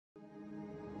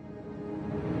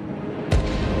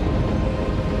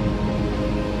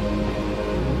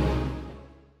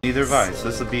neither have I. So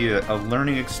this will be a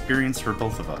learning experience for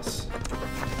both of us.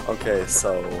 Okay,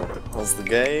 so how's the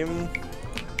game?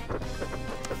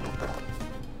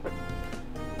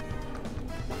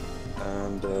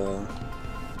 And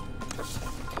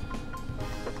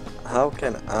how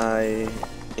can I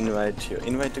invite you?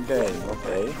 Invite the game,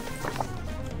 okay.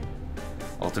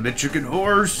 Ultimate Chicken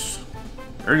Horse!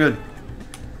 Very good.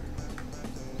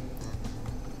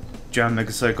 John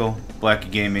Megacycle,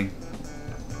 Blacky Gaming,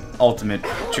 Ultimate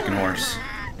Chicken Horse.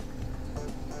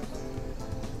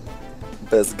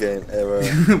 Best game ever.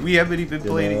 We haven't even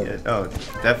played it yet. Oh,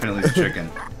 definitely the chicken.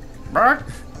 Bark!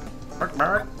 Bark,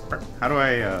 bark, bark. How do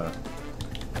I,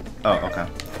 Oh, okay.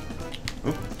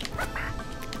 Oop.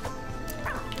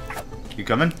 You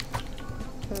coming?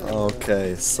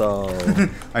 Okay, so...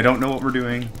 I don't know what we're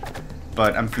doing,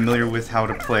 but I'm familiar with how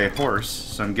to play a horse,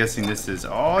 so I'm guessing this is...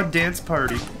 Oh, dance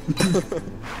party!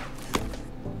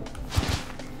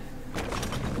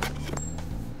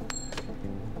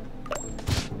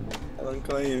 I'm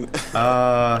going...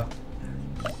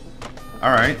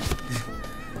 Alright.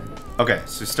 Okay,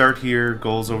 so start here,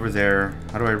 goals over there.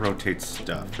 How do I rotate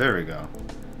stuff? There we go.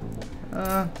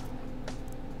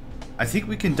 I think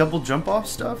we can double jump off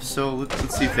stuff, so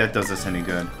let's see if that does us any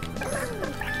good.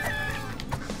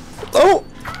 Oh!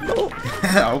 No!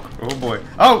 Oh boy.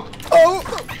 Oh! Oh!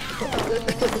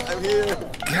 I'm here!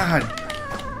 God!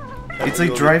 It's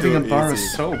like driving a bar of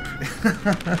soap.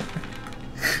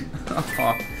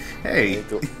 Oh, hey!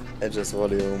 Adjust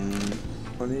volume.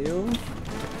 Volume?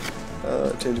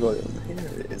 Change volume.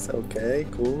 Here it is. Okay,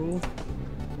 cool.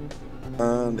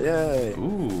 And yay!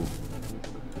 Ooh.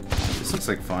 This looks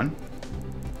like fun.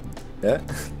 Yeah,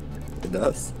 it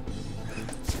does.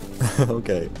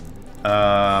 Okay.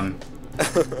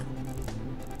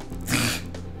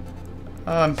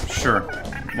 Sure.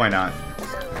 Why not?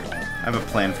 I have a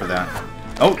plan for that.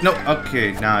 Oh, no,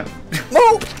 okay, not.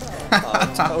 No!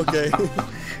 Okay.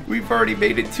 We've already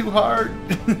made it too hard.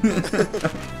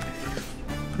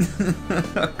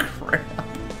 Crap.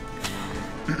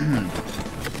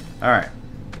 Alright.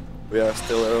 We are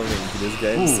still learning this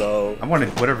game, Ooh, so... I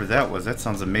wanted whatever that was. That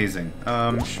sounds amazing.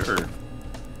 Sure.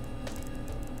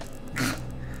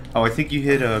 Oh, I think you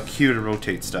hit Q to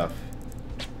rotate stuff.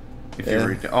 If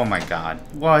you're... Oh my god.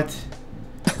 What?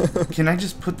 Can I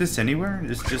just put this anywhere?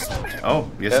 It's just...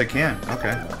 Oh, yes I can.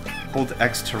 Okay. Hold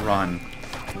X to run.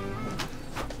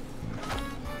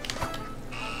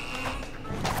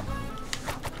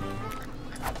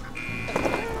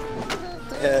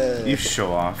 Yeah. You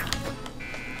show off.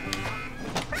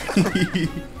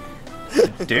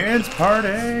 Dance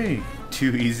party!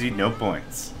 Too easy, no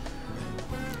points.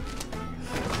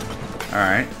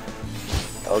 Alright.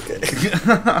 Okay.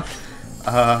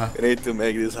 We need to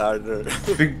make this harder.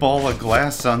 Big ball of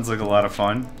glass sounds like a lot of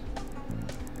fun.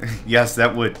 Yes,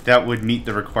 that would meet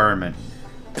the requirement.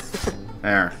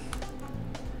 There.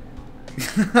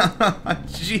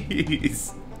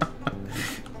 Jeez.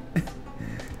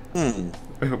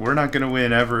 We're not gonna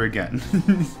win ever again.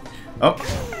 Oh,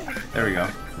 there we go.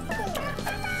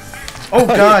 Oh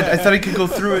god, I thought I could go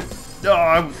through it.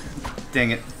 Oh,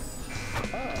 dang it.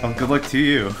 Oh, good luck to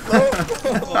you.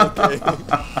 Okay.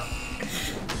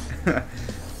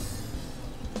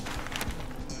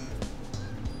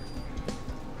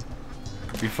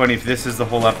 It'd be funny if this is the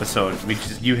whole episode.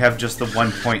 You have just the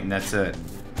 1 point and that's it.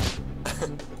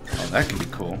 Oh, that could be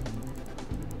cool.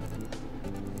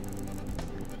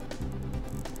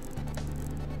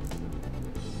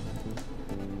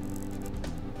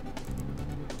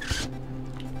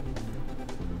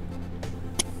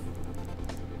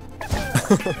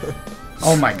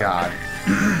 Oh my god.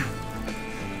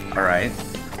 Alright.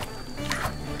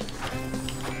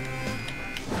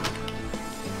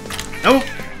 Nope!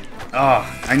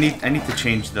 Oh, I need to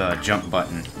change the jump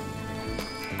button.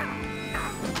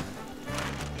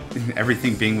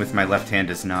 Everything being with my left hand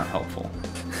is not helpful.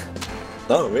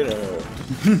 No, wait, no.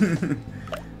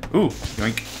 Ooh,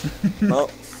 yoink. No,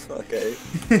 okay.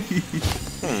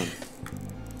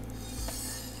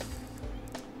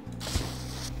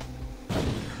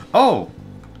 Oh!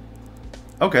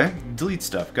 Okay, delete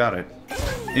stuff, got it.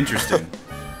 Interesting.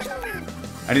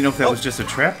 I didn't know if that was just a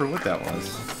trap or what that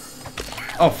was.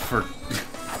 Oh, for...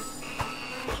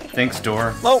 Thanks,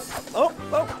 door. No! Oh,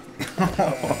 no!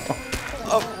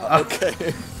 Oh,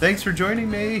 okay. Thanks for joining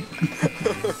me.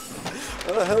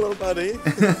 Oh, hello, buddy.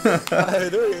 How are you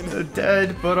doing?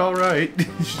 Dead, but alright.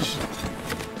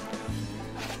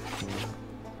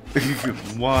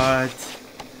 What?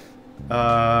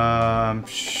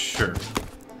 Sure.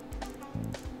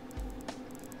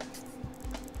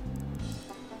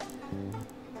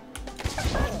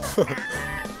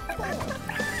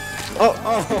 Oh,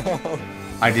 oh.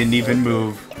 I didn't even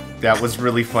move. That was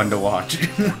really fun to watch.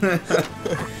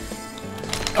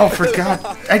 Oh,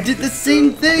 forgot. I did the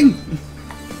same thing.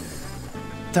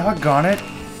 Doggone it.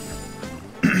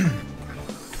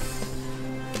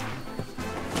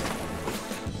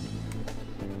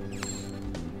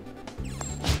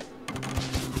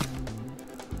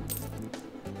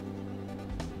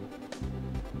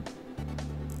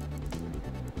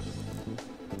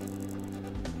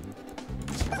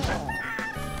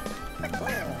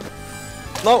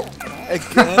 No!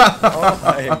 Again? Oh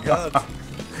my god.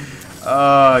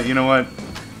 You know what?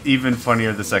 Even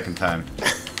funnier the second time.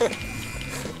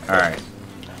 Alright.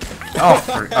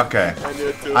 Oh, okay.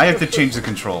 I have to change the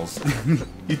controls.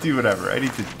 You do whatever. I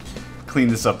need to clean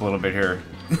this up a little bit here.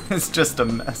 It's just a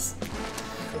mess.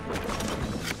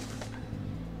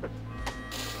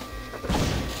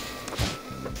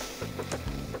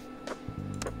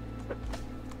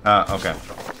 Okay.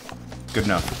 Good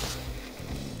enough.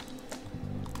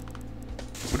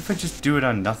 What if I just do it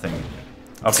on nothing?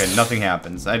 Okay, nothing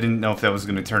happens. I didn't know if that was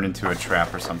going to turn into a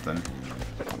trap or something.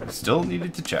 Still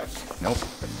needed to check. Nope.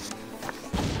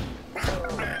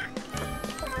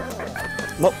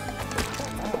 Nope.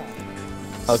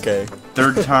 Okay.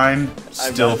 Third time,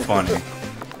 still funny.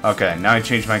 Okay, now I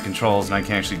changed my controls and I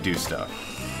can actually do stuff.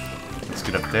 Let's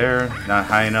get up there. Not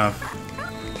high enough.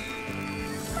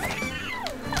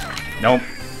 Nope.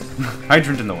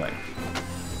 Hydrant in the way.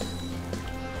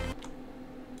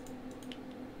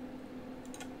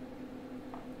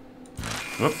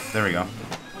 Whoop, there we go.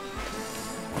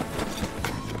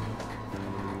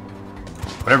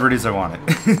 Whatever it is, I want it.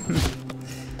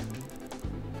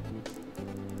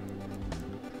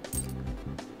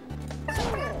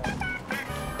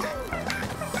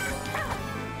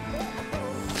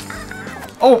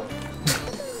 Oh!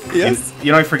 Yes? And,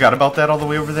 you know, I forgot about that all the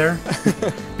way over there.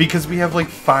 Because we have like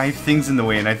 5 things in the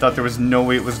way and I thought there was no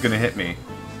way it was going to hit me.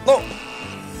 No!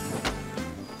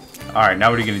 Alright,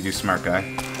 now what are you going to do, smart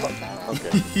guy?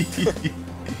 Okay.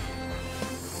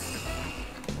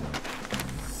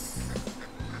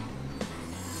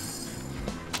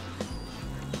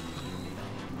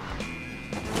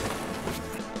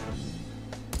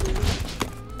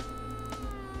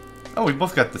 Oh, we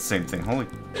both got the same thing. Holy...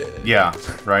 Yeah,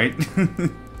 right?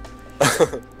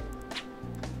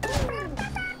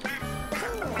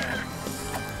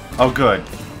 Oh, good.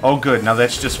 Oh, good. Now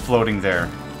that's just floating there.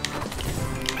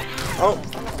 Oh!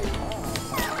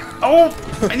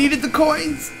 Oh! I needed the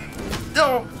coins!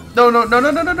 No! No, no, no,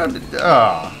 no, no, no, no!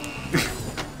 Ah.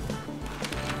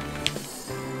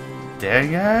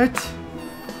 Dang it!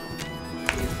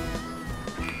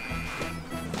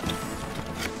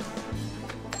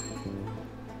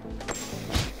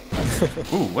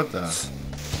 Ooh, what the?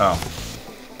 Oh.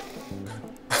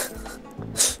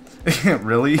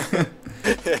 Really?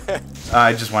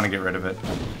 I just want to get rid of it.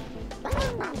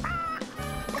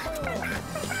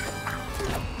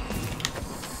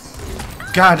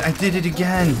 God, I did it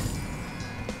again!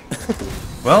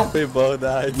 Well, We both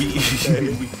died.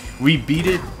 we beat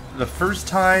it the first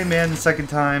time and the second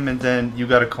time, and then you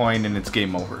got a coin and it's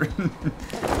game over.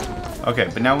 Okay,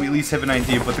 but now we at least have an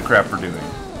idea of what the crap we're doing.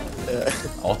 Yeah.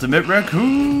 Ultimate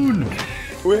Raccoon!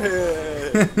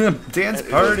 Dance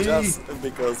party! Just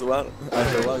because I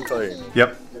have one coin.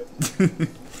 Yep.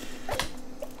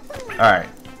 Alright.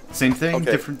 Same thing,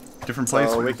 Okay. different place?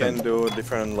 So What do we you can think? do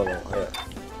different level. Yeah.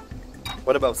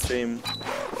 What about stream?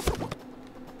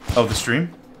 Oh, the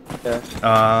stream? Yeah.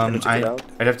 Can you check it out?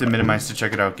 I'd have to minimize to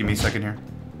check it out. Give me a second here.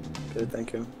 Okay,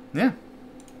 thank you. Yeah.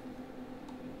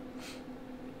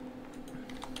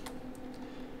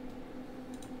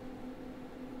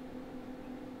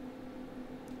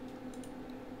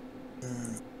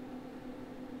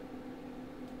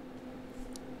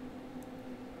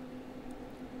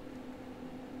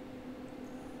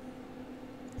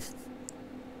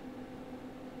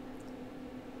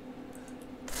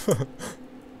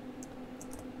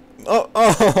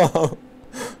 Oh!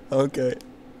 Okay.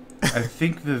 I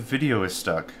think the video is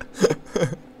stuck.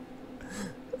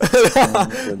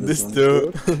 This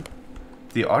too.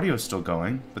 The audio's still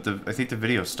going, but I think the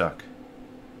video's stuck.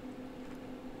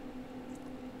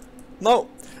 No!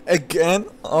 Again?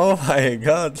 Oh my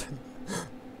god.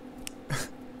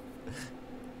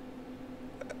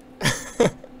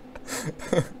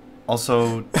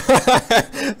 Also,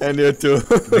 And you too.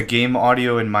 the game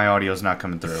audio and my audio is not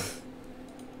coming through.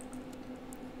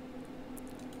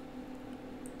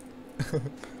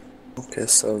 Okay,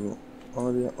 so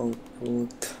audio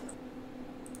output.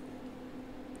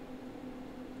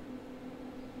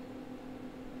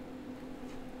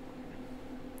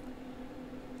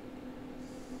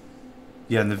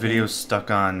 Yeah, and the video's stuck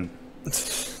on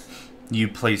You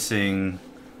placing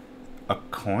a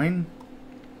coin?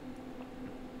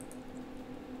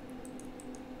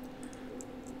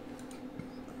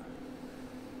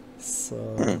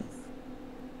 So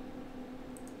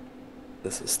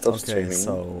this is stop streaming.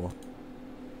 So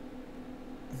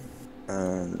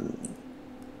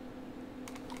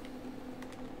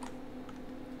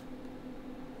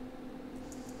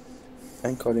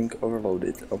encoding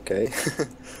overloaded. Okay.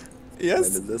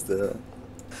 yes. Maybe that's the.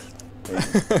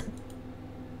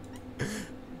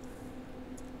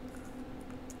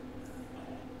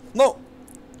 No.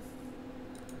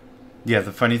 Yeah,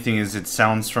 the funny thing is it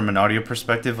sounds from an audio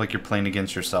perspective like you're playing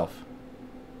against yourself.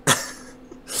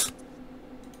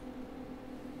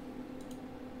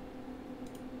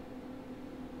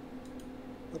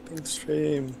 Stopping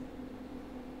stream.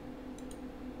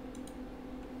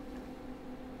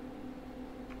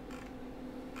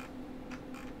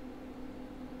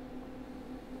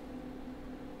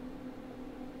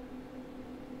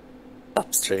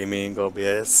 Stop streaming,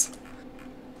 OBS.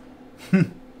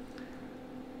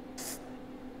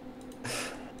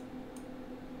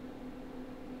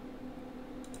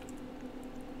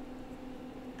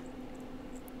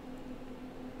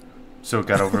 So it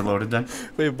got overloaded then?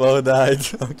 We both died.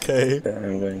 Okay. Okay,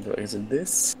 I'm going to exit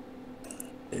this.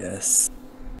 Yes.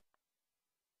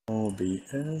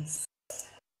 OBS.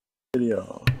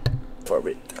 Video.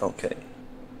 Forbid. Okay.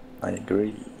 I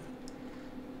agree.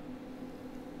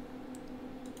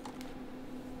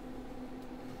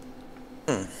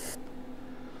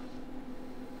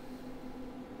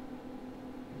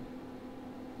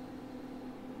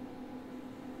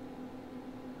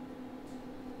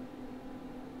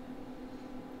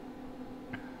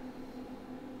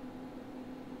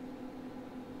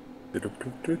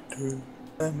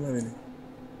 I'm loving it.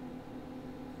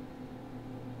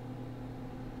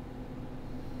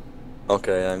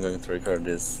 Okay, I'm going to record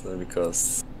this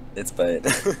because it's bad.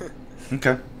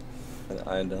 Okay. And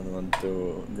I don't want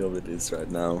to deal with this right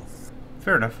now.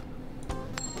 Fair enough.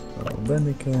 Oh,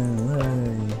 Blacky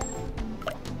and I.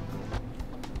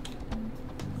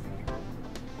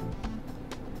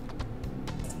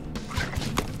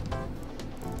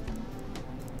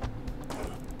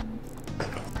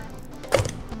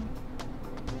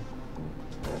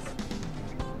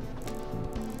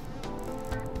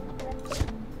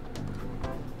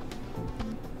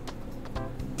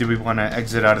 Do we want to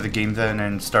exit out of the game then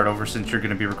and start over since you're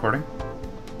going to be recording?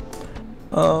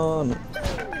 No,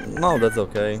 that's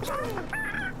okay.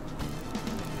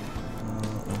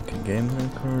 Okay, game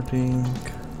recording.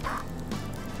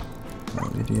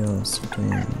 Video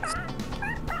settings.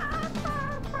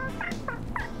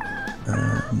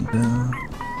 And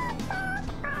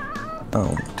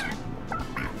out.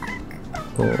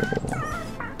 Oh.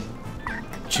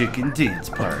 Chicken dance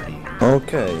party.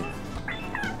 Okay.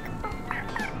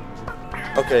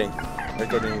 Okay,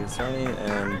 recording is running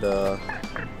and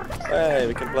hey,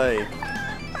 we can play.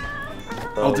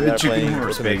 So Ultimate we are Chicken playing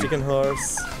Horse, Ultimate baby. Chicken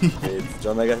Horse. It's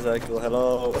John Megacycle,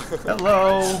 hello.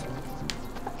 Hello.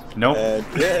 Nope. And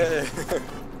yeah.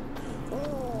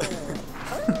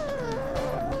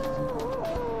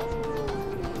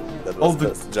 That was the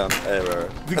best jump ever.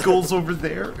 The goal's over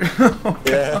there. Oh,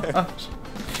 Yeah.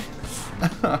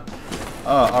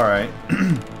 all right.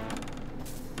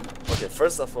 Okay,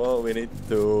 first of all, we need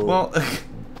to. Well,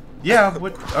 yeah.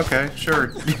 What? Okay,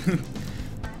 sure.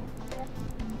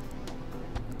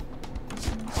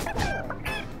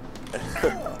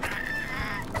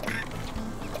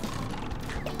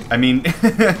 I mean,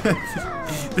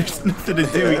 there's nothing to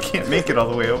do. We can't make it all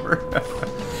the way over.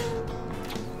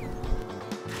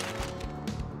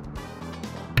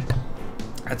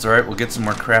 That's alright. We'll get some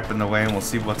more crap in the way and we'll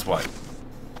see what's what.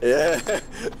 Yeah.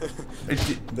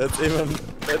 That's even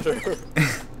better.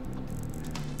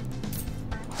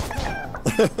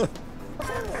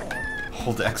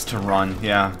 Hold X to run.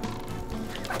 Yeah.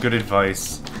 Good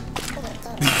advice.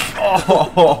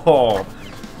 Oh.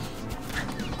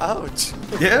 Ouch.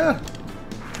 Yeah.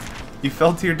 You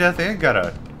fell to your death and got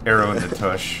a arrow in the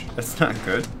tush. That's not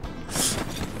good.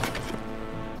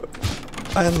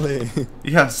 Finally.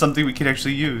 Yeah, something we could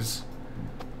actually use.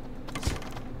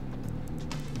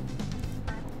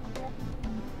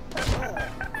 I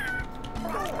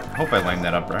hope I lined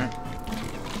that up right.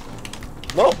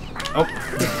 No. Oh.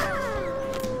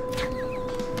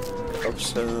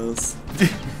 Options.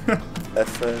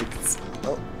 Effects.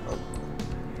 Oh.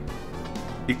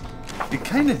 It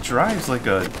kind of drives like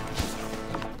a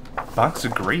box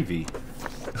of gravy.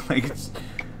 Like it's...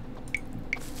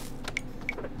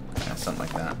 Yeah, something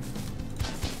like that.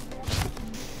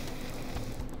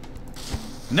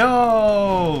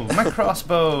 No! My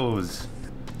crossbows!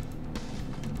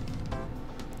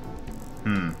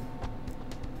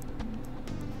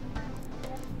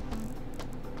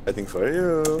 something for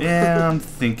you. Yeah, I'm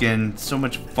thinking so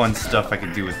much fun stuff I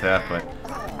could do with that, but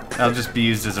that'll just be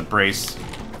used as a brace.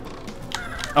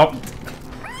 Oh,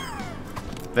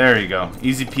 there you go.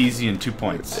 Easy peasy and 2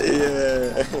 points.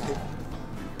 Yeah.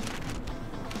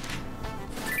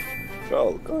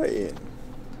 Go in.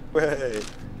 Wait.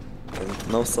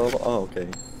 And no solo? Oh, okay.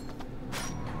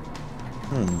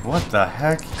 What the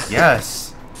heck?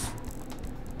 Yes.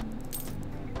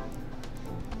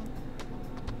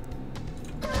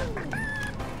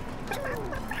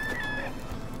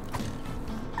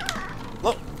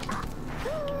 No.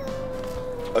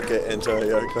 Okay, enjoy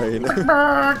your coin.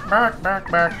 Stop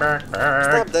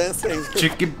dancing.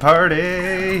 Chicken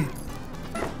party.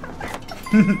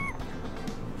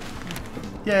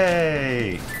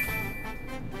 Yay.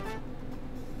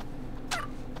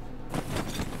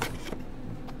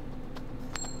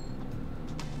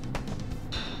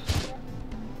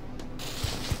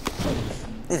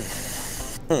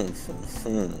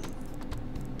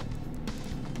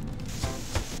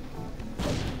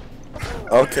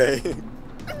 Okay.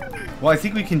 Well, I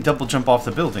think we can double jump off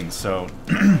the building, so...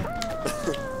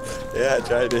 Yeah, I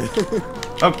tried it.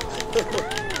 Oh!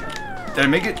 Did I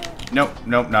make it? Nope,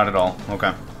 nope, not at all.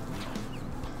 Okay.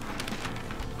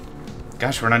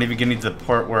 Gosh, we're not even getting to the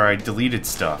part where I deleted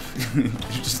stuff. You're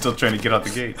just still trying to get out the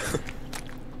gate.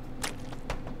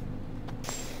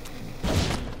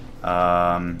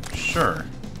 Sure.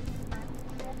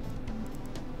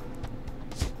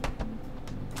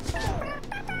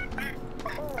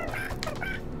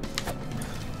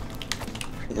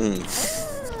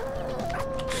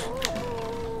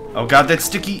 Oh god, that's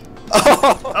sticky!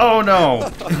 Oh no!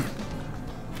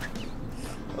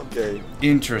 Okay.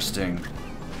 Interesting.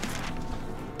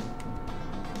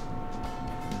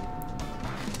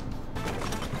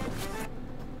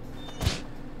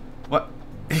 What?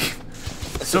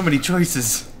 So many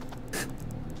choices.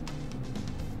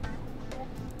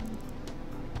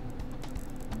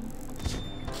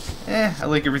 I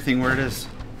like everything where it is.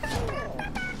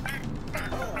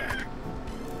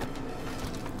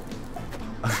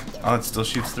 Oh, it still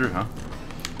shoots through, huh?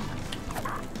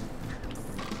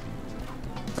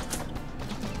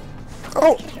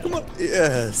 Oh, come on.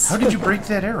 Yes. How did you break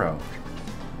that arrow?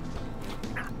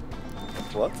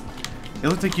 What? It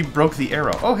looked like you broke the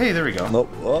arrow. Oh, hey, there we go. No.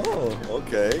 Oh,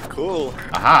 okay, cool.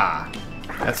 Aha!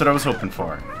 That's what I was hoping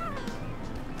for.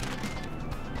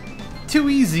 Too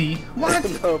easy. What?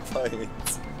 No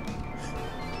points.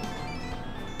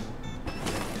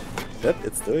 Yep,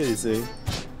 it's too easy.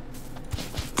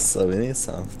 So we need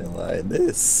something like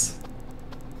this.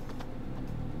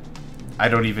 I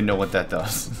don't even know what that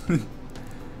does.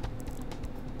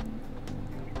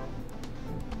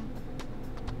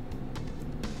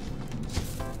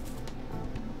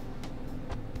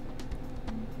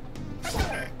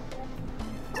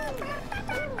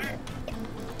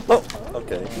 Oh,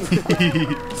 okay.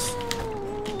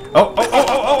 Oh!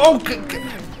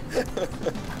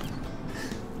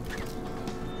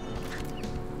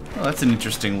 Well, that's an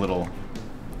interesting little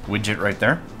widget right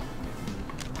there.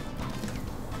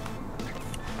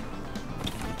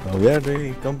 Well,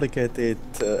 very complicated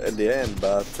at the end,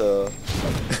 but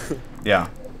Yeah.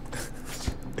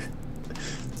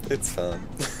 it's fun.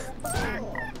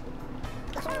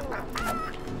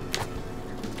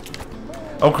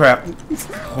 Oh crap.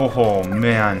 Oh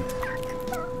man.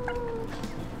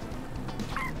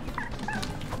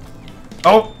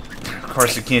 Oh! Of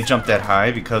course you can't jump that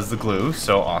high because the glue,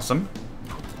 so awesome.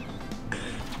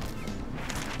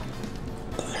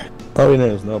 Oh,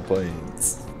 there's no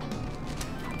points.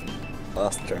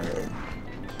 Last turn.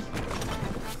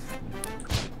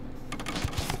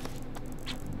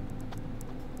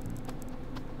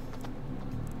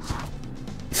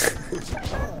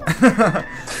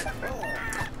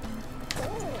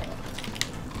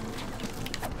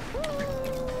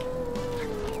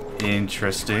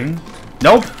 Interesting.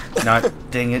 Nope! Not,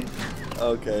 dang it.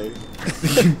 Okay.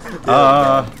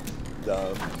 Down.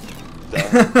 Down.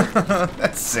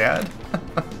 That's sad.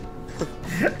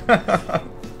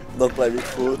 Don't play with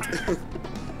food.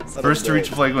 First to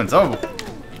reach a flag wins. Oh!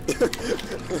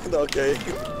 Okay.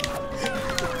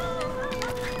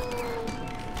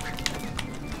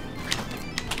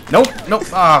 Nope! Nope!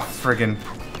 Ah, friggin'.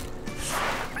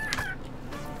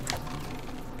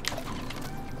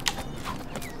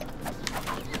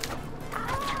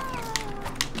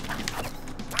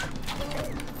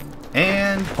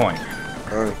 And point.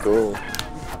 Oh, cool.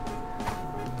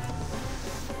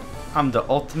 I'm the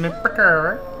ultimate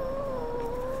bricker.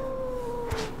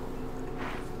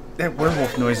 That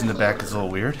werewolf noise in the back is a little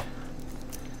weird.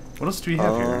 What else do we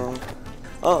have here?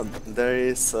 Oh, there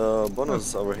is a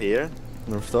bonus over here.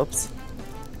 Rooftops.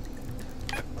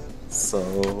 So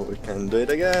we can do it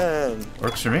again.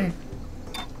 Works for me.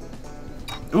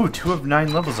 Ooh, 2 of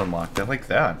 9 levels unlocked. I like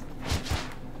that.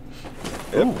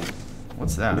 Yep. Ooh,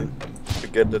 what's that? To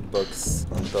get that box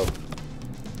on top.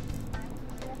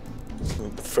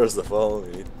 But first of all,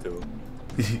 we need to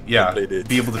Yeah, complete it.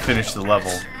 be able to finish the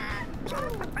level.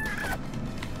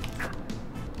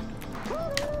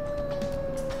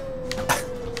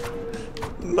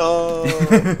 No!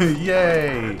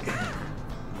 Yay!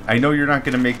 I know you're not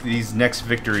gonna make these next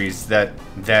victories that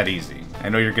easy. I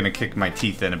know you're gonna kick my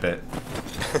teeth in a bit.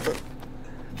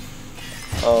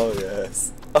 Oh,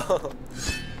 yes.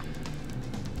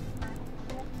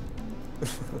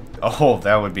 Oh,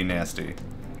 that would be nasty.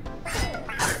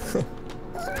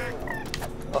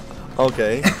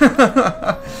 Okay.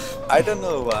 I don't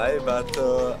know why, but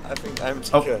I think I'm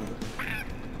chicken.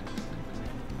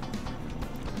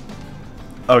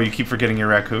 Oh, you keep forgetting your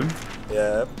raccoon?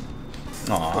 Yeah.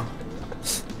 Aw.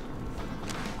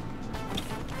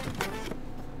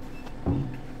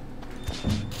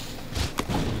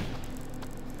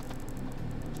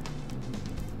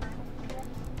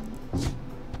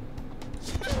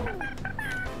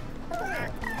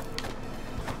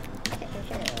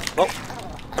 Oh.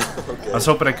 Okay. I was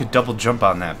hoping I could double jump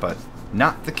on that, but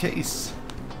not the case.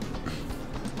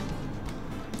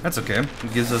 That's okay.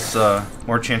 It gives us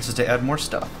more chances to add more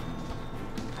stuff.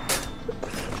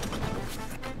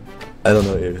 I don't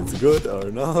know if it's good or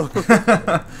no.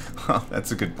 Well,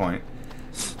 that's a good point.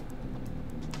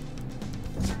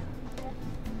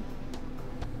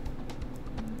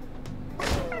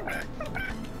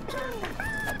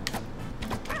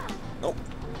 Nope.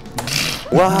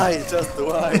 Why? Just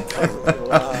why?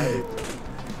 Why?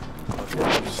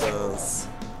 Okay, chance.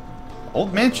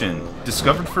 Old mansion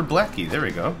discovered for Blacky. There we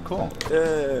go. Cool.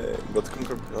 Yay! Got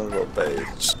conquered on the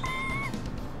page.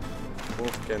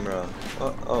 Move camera.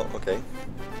 Oh, okay.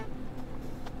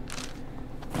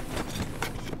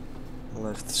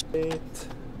 Left straight.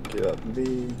 Give up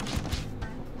B.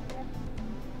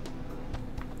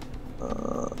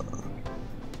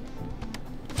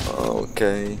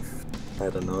 Okay. I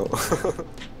don't know.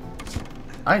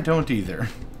 I don't either.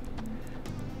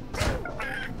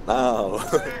 Ow.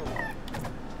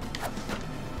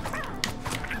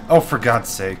 Oh, for God's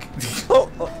sake. Oh.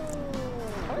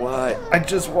 Why? I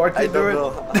just walked I into don't it. know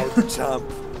how to jump.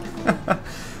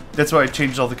 That's why I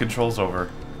changed all the controls over.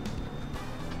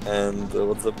 And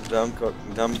what's the jump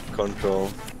control?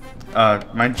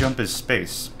 My jump is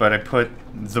space, but I put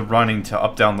the running to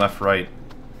up, down, left, right.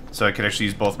 So I could actually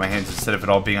use both my hands instead of it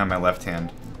all being on my left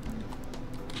hand.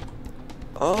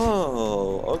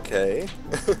 Oh, okay.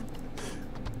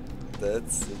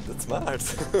 That's smart.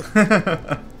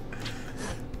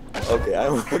 Okay, I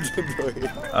want to do it.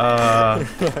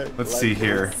 Let's Like see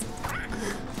here. this.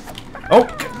 Oh,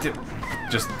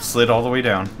 just slid all the way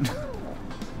down.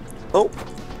 Oh.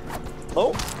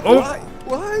 Oh. Oh.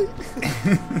 Why?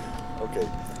 Okay,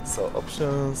 so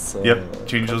options. Yep,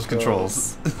 change those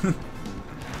controls.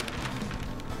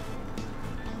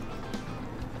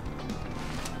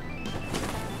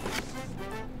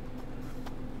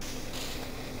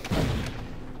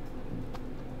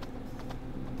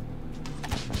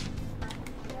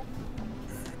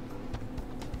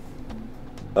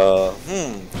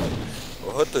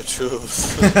 What to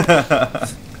choose?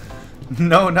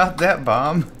 No, not that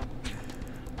bomb.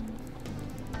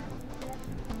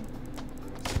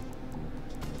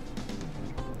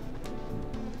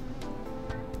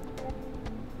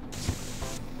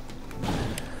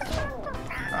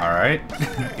 Alright.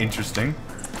 Interesting.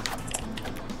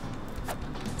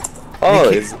 Oh,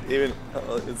 it's even.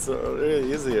 It's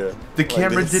really easier. The like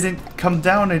camera this. didn't come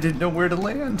down. I didn't know where to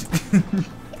land.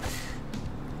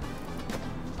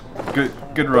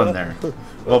 Good run there.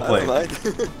 Well I played.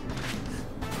 don't like.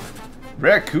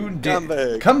 Raccoon Come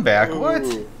back. Come back. What?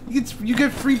 Ooh. You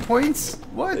get 3 points?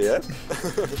 What? Yeah.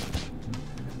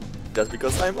 Just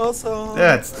because I'm awesome.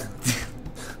 That's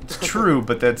true,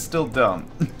 but that's still dumb.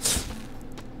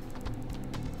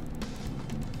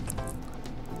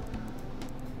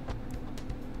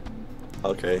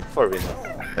 Okay, for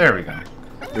winner. There we go.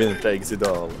 Winner takes it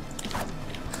all.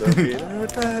 The winner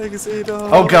takes it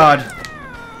all. Oh God.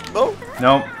 No.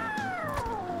 Nope.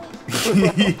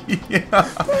 Yeah,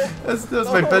 that's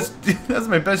my best. That's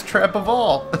my best trap of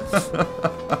all.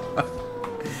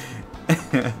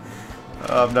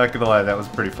 I'm not gonna lie, that was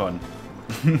pretty fun.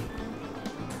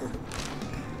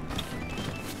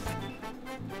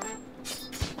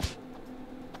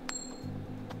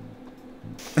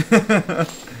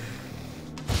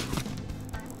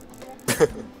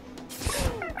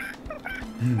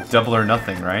 Double or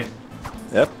nothing, right?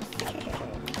 Yep.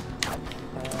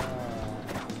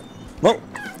 No!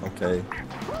 Okay.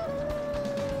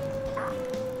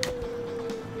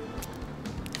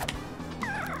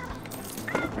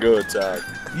 Good job.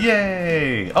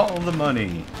 Yay! All the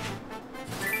money.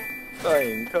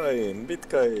 Coin,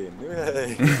 Bitcoin,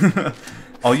 yay!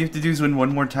 All you have to do is win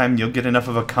one more time, you'll get enough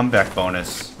of a comeback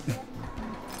bonus.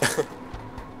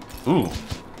 Ooh.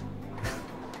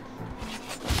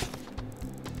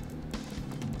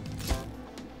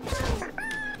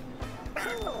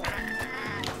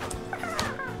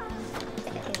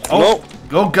 Oh!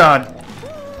 No. Oh god!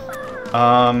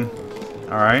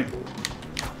 Alright.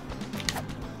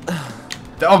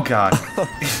 Oh god!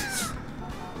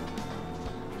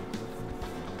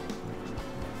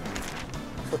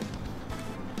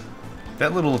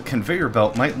 That little conveyor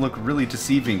belt might look really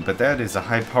deceiving, but that is a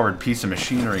high-powered piece of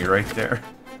machinery right there.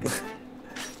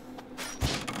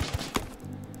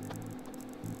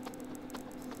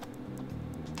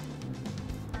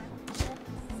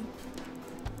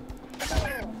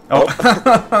 Oh.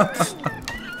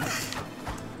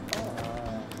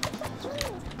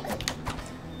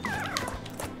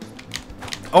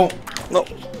 Oh. No.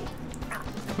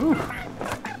 Ooh.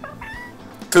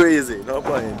 Too easy, no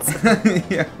points.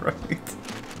 Yeah, right.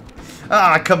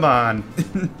 Ah, come on.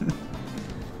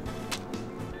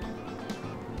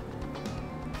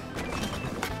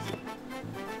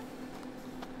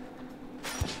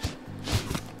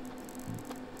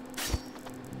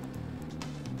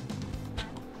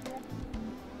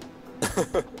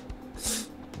 I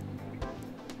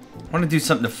want to do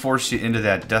something to force you into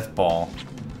that death ball.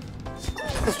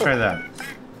 Let's try that.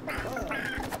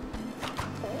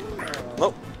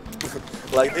 No.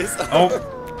 Like this? Oh.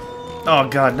 Oh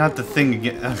god, not the thing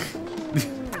again.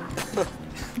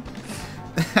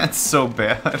 That's so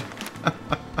bad.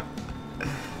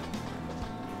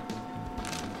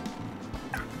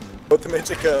 Ultimate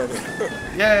chicken.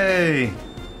 Yay!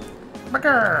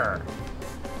 Burger!